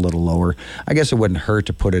down a little lower. I guess it wouldn't hurt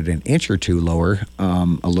to put it an inch or two lower,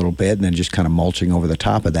 a little bit, and then just kind of mulching over the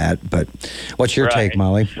top of that. But what's your take,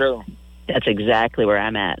 Molly? True. That's exactly where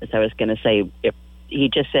I'm at. As I was going to say, if he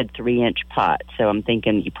just said 3-inch pot, so I'm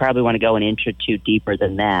thinking you probably want to go an inch or two deeper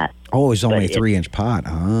than that. Oh, it's only a 3-inch pot.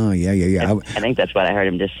 Oh, yeah. I think that's what I heard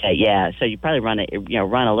him just say. Yeah, so you probably run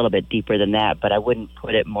a little bit deeper than that, but I wouldn't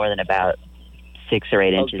put it more than about 6 or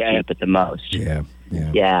 8 inches deep at the most. Yeah.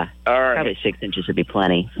 All right. Probably 6 inches would be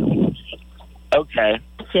plenty. Okay.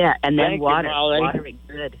 Yeah, and then water it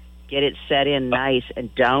good. Get it set in nice,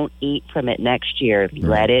 and don't eat from it next year.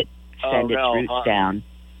 Let it send its roots down.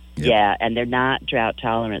 Yep. Yeah, and they're not drought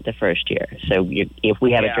tolerant the first year. So if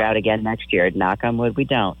we have a drought again next year, knock on wood, we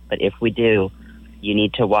don't. But if we do, you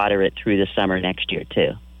need to water it through the summer next year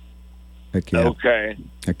too. Heck yeah. Okay.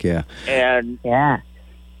 Heck yeah. And Yeah.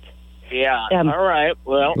 All right.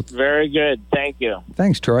 Well, very good. Thank you.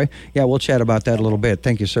 Thanks, Troy. Yeah, we'll chat about that a little bit.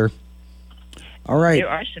 Thank you, sir. All right. There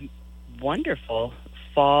are some wonderful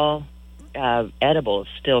fall edibles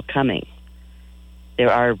still coming.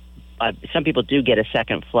 There are some people do get a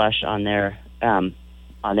second flush on their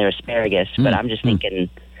asparagus, but I'm just thinking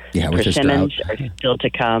persimmons are still to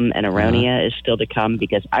come, and aronia is still to come,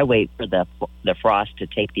 because I wait for the frost to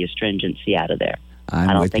take the astringency out of there.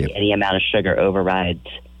 I don't think any amount of sugar overrides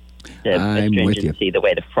the astringency the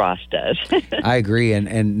way the frost does. I agree,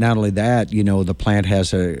 and not only that, the plant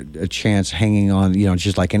has a chance hanging on,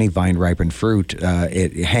 just like any vine ripened fruit,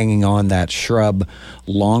 it hanging on that shrub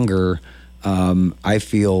longer. I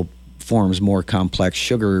feel forms more complex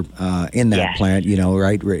sugar in that plant,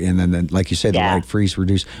 right? And then, like you say, the light freeze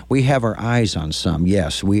reduce. We have our eyes on some.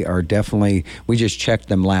 Yes, we are definitely. We just checked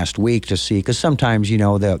them last week to see, because sometimes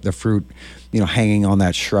the fruit, hanging on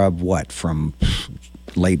that shrub, from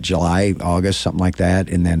late July, August, something like that,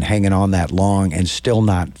 and then hanging on that long and still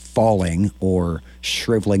not falling or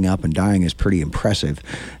shriveling up and dying is pretty impressive.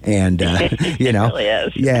 And it really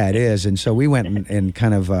is. Yeah, it is. And so we went and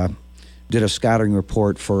kind of did a scouting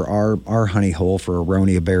report for our honey hole for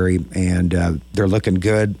aronia berry, and they're looking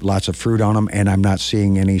good. Lots of fruit on them, and I'm not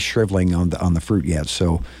seeing any shriveling on the fruit yet.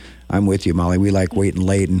 So I'm with you, Molly. We like waiting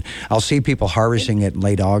late, and I'll see people harvesting it in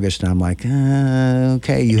late August, and I'm like,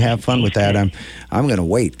 okay, you have fun with that. I'm going to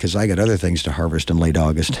wait, because I got other things to harvest in late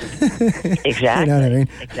August. Exactly. You know what I mean?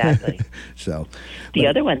 Exactly. So the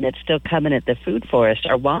other one that's still coming at the food forest,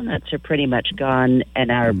 our walnuts are pretty much gone, and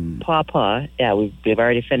our pawpaw, we've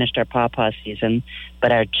already finished our pawpaw season,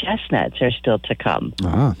 but our chestnuts are still to come.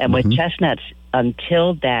 And with chestnuts,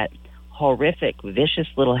 until that horrific, vicious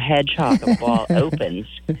little hedgehog ball opens,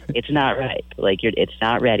 it's not right. It's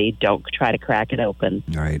not ready. Don't try to crack it open.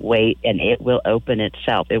 Right. Wait, and it will open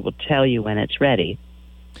itself. It will tell you when it's ready.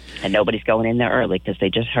 And nobody's going in there early, because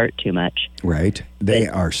they just hurt too much. Right. They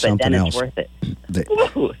are something else. But then it's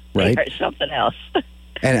worth it. They are something else.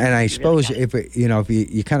 And I suppose if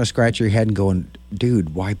you kind of scratch your head and going,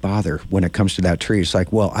 dude, why bother when it comes to that tree? It's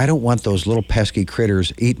like, well, I don't want those little pesky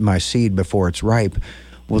critters eating my seed before it's ripe.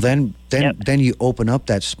 Well, then you open up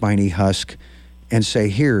that spiny husk and say,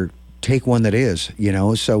 here, take one that is,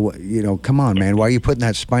 So, come on, man. Why are you putting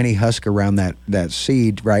that spiny husk around that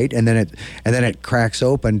seed, right? And then it cracks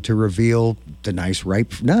open to reveal the nice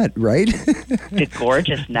ripe nut, right? The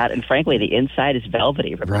gorgeous nut, and frankly, the inside is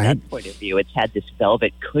velvety from right. that point of view. It's had this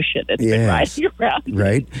velvet cushion that's been riding around.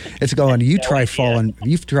 Right. It's going. You try falling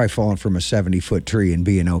from a 70-foot tree and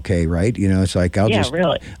being okay, right? It's like I'll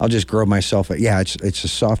just grow myself. It's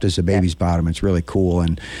as soft as a baby's bottom. It's really cool,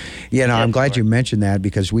 and I'm glad you mentioned that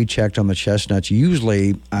because we checked on the chestnuts.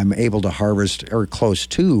 Usually, I'm able to harvest or close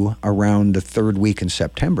to around the third week in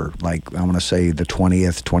September. Like I want to say the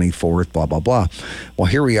 20th, 24th, blah blah blah. Well,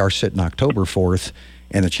 here we are sitting October 4th,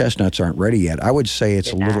 and the chestnuts aren't ready yet. I would say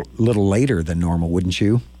it's a little later than normal, wouldn't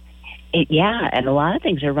you? And a lot of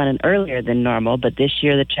things are running earlier than normal, but this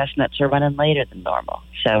year the chestnuts are running later than normal.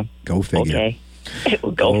 So go figure. Okay.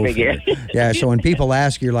 Go figure. Yeah, so when people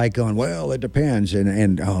ask, you're like going, well, it depends.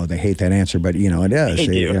 And they hate that answer, but, it does.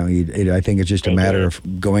 I think it's just a matter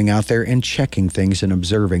of going out there and checking things and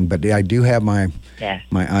observing. But I do have my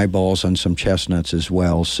eyeballs on some chestnuts as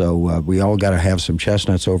well. So we all got to have some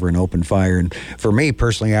chestnuts over an open fire. And for me,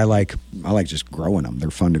 personally, I like just growing them. They're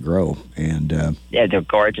fun to grow. And they're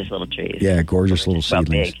gorgeous little trees. Yeah, gorgeous little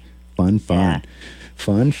seedlings. Fun. Yeah.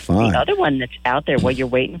 Fun. The other one that's out there, while you're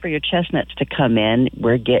waiting for your chestnuts to come in,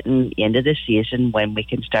 we're getting into the season when we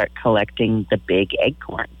can start collecting the big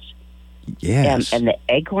acorns. Yes. And the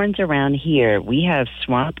acorns around here, we have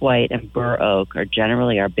swamp white and bur oak are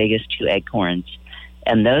generally our biggest two acorns,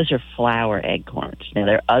 and those are flower acorns. Now,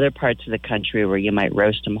 there are other parts of the country where you might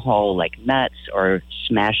roast them whole like nuts or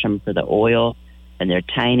smash them for the oil, and they're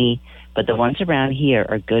tiny, but the ones around here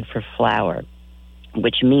are good for flour,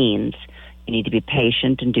 which means you need to be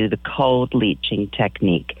patient and do the cold leaching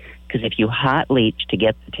technique. Because if you hot leach to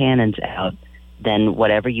get the tannins out, then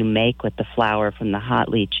whatever you make with the flour from the hot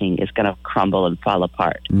leaching is going to crumble and fall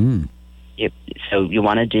apart. So you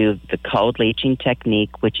want to do the cold leaching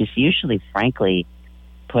technique, which is usually, frankly,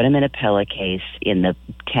 put them in a pillowcase in the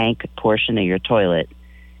tank portion of your toilet,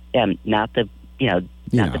 not the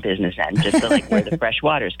the business end, just where the fresh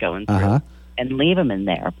water's going through. And leave them in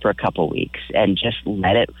there for a couple weeks and just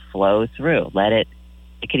let it flow through. It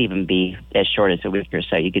could even be as short as a week or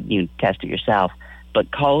so. You test it yourself.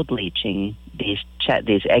 But cold leaching these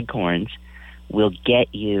acorns will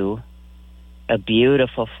get you a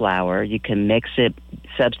beautiful flour. You can mix it,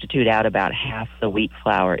 substitute out about half the wheat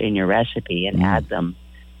flour in your recipe and add them.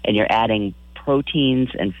 And you're adding proteins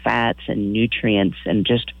and fats and nutrients and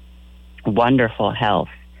just wonderful health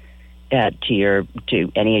to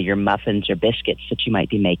any of your muffins or biscuits that you might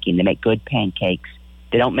be making. They make good pancakes.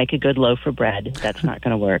 They don't make a good loaf of bread. That's not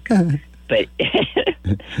going to work.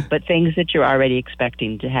 But things that you're already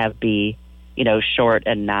expecting to have be, short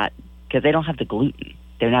and not, because they don't have the gluten.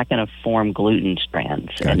 They're not going to form gluten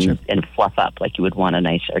strands and fluff up like you would want a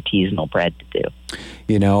nice artisanal bread to do.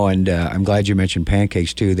 And I'm glad you mentioned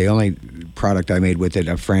pancakes too. The only product I made with it,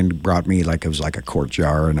 a friend brought me it was like a quart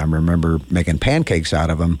jar, and I remember making pancakes out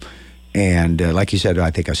of them. And like you said,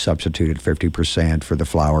 I think I substituted 50% for the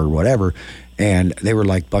flour or whatever. And they were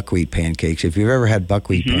like buckwheat pancakes. If you've ever had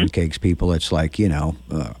buckwheat pancakes, people, it's like,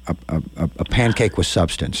 a pancake with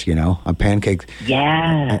substance, a pancake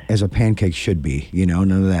as a pancake should be,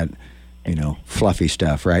 none of that, fluffy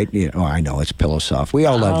stuff, right? I know, it's pillow soft. We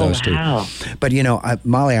all love those too. But,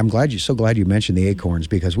 Molly, I'm so glad you mentioned the acorns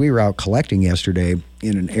because we were out collecting yesterday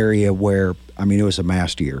in an area where, it was a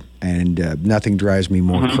mast year, and nothing drives me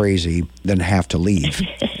more crazy than have to leave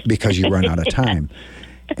because you run out of time.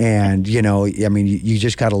 And, you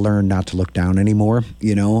just got to learn not to look down anymore,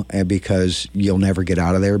 because you'll never get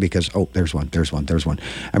out of there because, there's one. They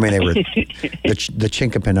were the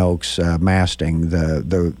chinkapin oaks, masting,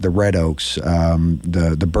 the red oaks,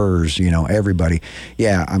 the burrs, everybody.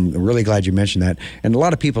 Yeah, I'm really glad you mentioned that. And a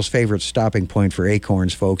lot of people's favorite stopping point for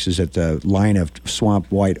acorns, folks, is at the line of swamp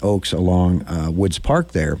white oaks along Woods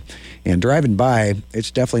Park there. And driving by, it's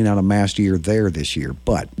definitely not a mast year there this year,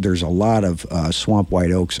 but there's a lot of swamp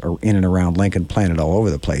white oaks are in and around Lincoln, planted all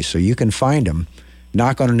over the place. So you can find them,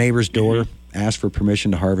 knock on a neighbor's door, ask for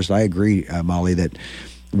permission to harvest. I agree, Molly, that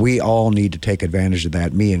we all need to take advantage of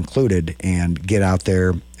that, me included, and get out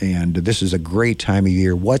there. And this is a great time of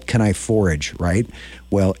year. What can I forage, right?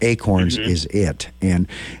 Well, acorns is it. And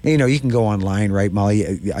you can go online, right,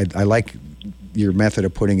 Molly? I like your method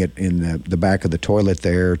of putting it in the back of the toilet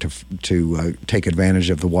there to take advantage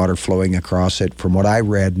of the water flowing across it. From what I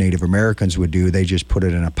read, Native Americans would do, they just put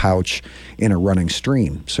it in a pouch in a running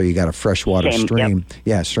stream. So you got a freshwater stream. Yep.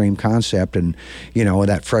 Yeah, stream concept. And,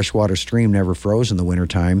 that freshwater stream never froze in the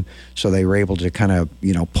wintertime. So they were able to kind of,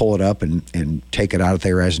 pull it up and take it out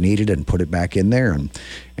there as needed and put it back in there.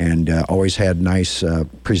 And always had nice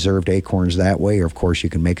preserved acorns that way. Or, of course, you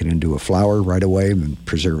can make it into a flour right away and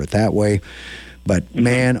preserve it that way. But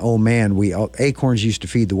man, oh man, acorns used to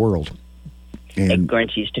feed the world. And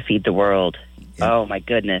acorns used to feed the world. Yeah. Oh my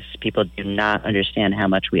goodness, people do not understand how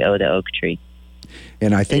much we owe the oak tree.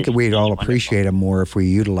 And I think we'd all appreciate them more if we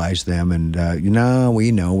utilized them. And,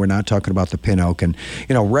 we know we're not talking about the pin oak. And,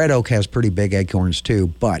 red oak has pretty big acorns too,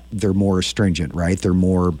 but they're more astringent, right? They're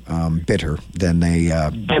more bitter than they...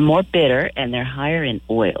 They're more bitter and they're higher in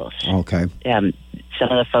oils. Okay. Some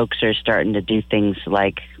of the folks are starting to do things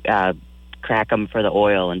like crack them for the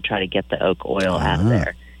oil and try to get the oak oil out of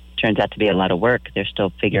there. Turns out to be a lot of work. They're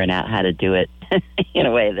still figuring out how to do it in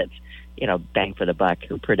a way that's, bang for the buck,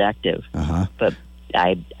 productive. But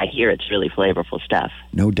I hear it's really flavorful stuff.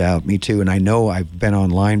 No doubt. Me too. And I know I've been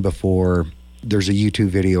online before. There's a YouTube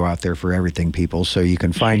video out there for everything, people. So you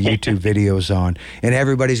can find YouTube videos on, and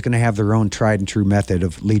everybody's going to have their own tried and true method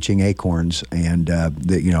of leaching acorns, and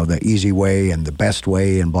the easy way and the best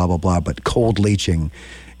way and blah, blah, blah. But cold leaching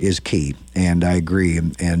is key. And I agree.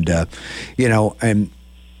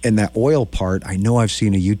 And that oil part, I know I've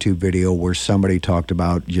seen a YouTube video where somebody talked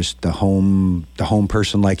about just the home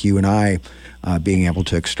person like you and I being able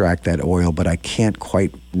to extract that oil, but I can't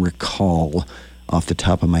quite recall off the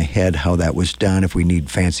top of my head how that was done, if we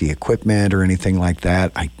need fancy equipment or anything like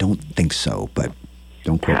that. I don't think so, but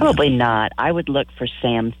don't quote me. Probably not. I would look for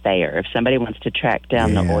Sam Thayer. If somebody wants to track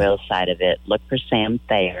down the oil side of it, look for Sam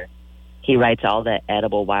Thayer. He writes all the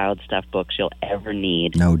edible wild stuff books you'll ever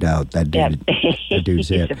need. No doubt. That dude's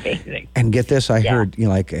He's it. amazing. And get this, I heard,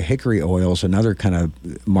 like hickory oil is another kind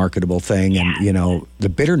of marketable thing. And, the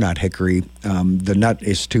bitter nut hickory, the nut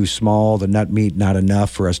is too small, the nut meat not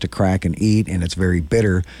enough for us to crack and eat, and it's very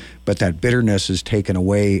bitter. But that bitterness is taken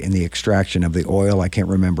away in the extraction of the oil. I can't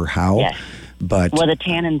remember how. Yes. But the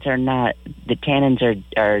tannins are not,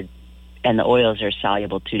 are and the oils are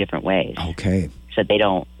soluble two different ways. Okay. So they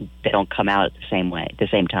don't come out the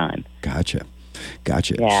same time. Gotcha.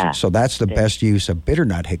 Yeah. So that's the best use of bitter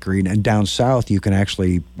nut hickory. And down south, you can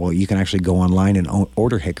actually go online and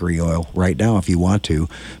order hickory oil right now if you want to.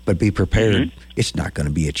 But be prepared. Mm-hmm. It's not going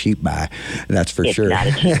to be a cheap buy. That's for sure. It's not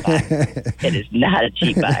a cheap buy. It is not a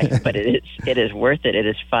cheap buy, but it is worth it. It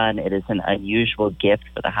is fun. It is an unusual gift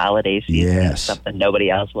for the holiday season. Yes. Something nobody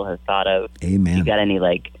else will have thought of. Amen. You got any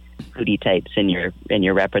foodie types in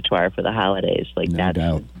your repertoire for the holidays? No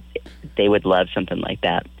doubt. They would love something like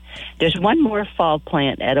that. There's one more fall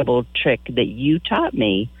plant edible trick that you taught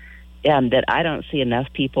me that I don't see enough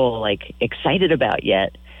people excited about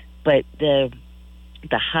yet. But the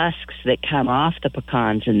husks that come off the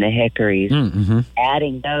pecans and the hickories,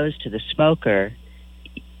 adding those to the smoker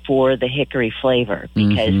for the hickory flavor,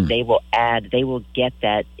 because they will get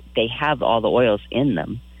that. They have all the oils in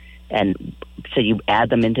them. And so you add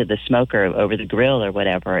them into the smoker over the grill or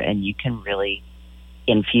whatever, and you can really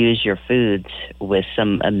infuse your foods with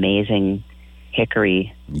some amazing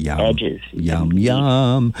hickory edges. Yum,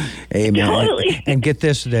 yum. Amen. Totally. And get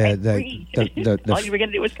this, all you were going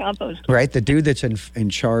to do was compost. Right, the dude that's in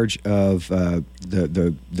charge of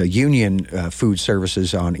the union food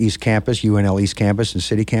services on East Campus, UNL East Campus and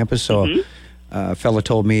City Campus. So a fella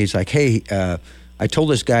told me, he's like, hey, I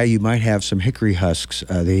told this guy you might have some hickory husks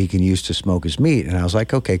that he can use to smoke his meat. And I was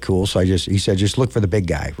like, okay, cool. So he said, just look for the big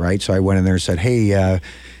guy, right? So I went in there and said, hey,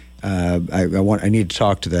 I need to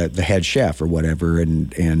talk to the head chef or whatever.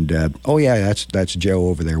 And oh yeah, that's Joe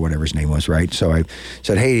over there, whatever his name was, right? So I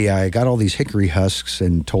said, hey, I got all these hickory husks,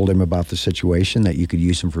 and told him about the situation that you could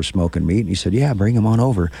use them for smoking meat. And he said, yeah, bring them on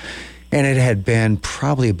over. And it had been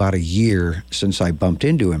probably about a year since I bumped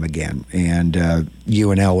into him again. And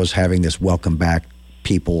UNL was having this welcome back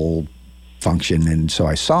people function. And so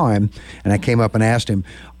I saw him, and I came up and asked him,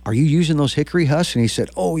 are you using those hickory husks? And he said,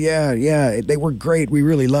 oh, yeah, they were great. We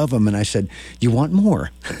really love them. And I said, you want more?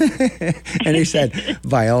 And he said,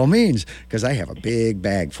 by all means, because I have a big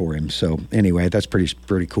bag for him. So anyway, that's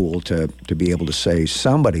pretty cool to be able to say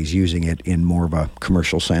somebody's using it in more of a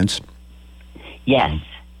commercial sense.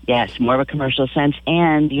 Yes, more of a commercial sense,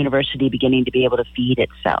 and the university beginning to be able to feed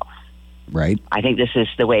itself. Right. I think this is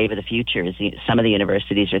the wave of the future. Some of the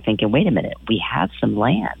universities are thinking, wait a minute, we have some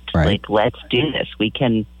land. Right. Let's do this.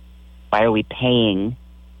 Why are we paying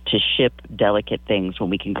to ship delicate things when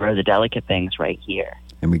we can grow the delicate things right here?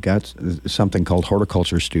 And we got something called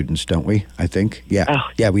horticulture students, don't we? I think. Yeah.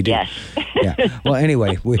 Oh, yeah, we do. Yes. Yeah. Well,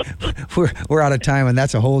 anyway, we're out of time, and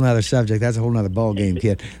that's a whole nother subject. That's a whole nother ball game,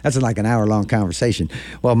 kid. That's like an hour-long conversation.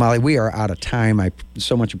 Well, Molly, we are out of time. I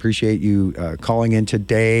so much appreciate you calling in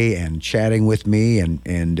today and chatting with me,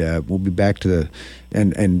 and we'll be back to the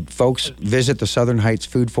and folks, visit the Southern Heights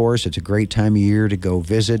Food Forest. It's a great time of year to go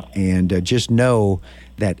visit, and just know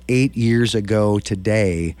that 8 years ago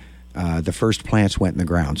today, the first plants went in the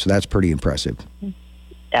ground, so that's pretty impressive.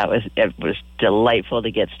 It was delightful to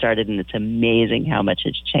get started, and it's amazing how much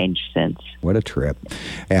has changed since. What a trip.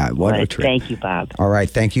 Yeah, what a trip. Thank you, Bob. All right,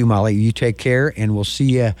 thank you, Molly. You take care, and we'll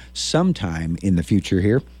see you sometime in the future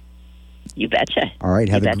here. You betcha. All right,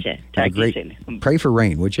 have a great. Pray for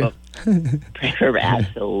rain, would you? Pray for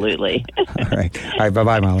absolutely. All right,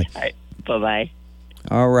 bye-bye, Molly. All right, bye-bye.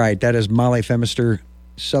 All right, that is Molly Femister,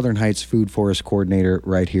 Southern Heights Food Forest Coordinator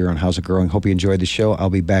right here on How's It Growing. Hope you enjoyed the show. I'll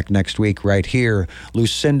be back next week right here.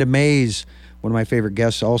 Lucinda Mays, one of my favorite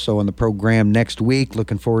guests, also on the program next week.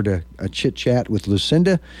 Looking forward to a chit-chat with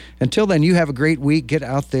Lucinda. Until then, you have a great week. Get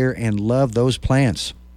out there and love those plants.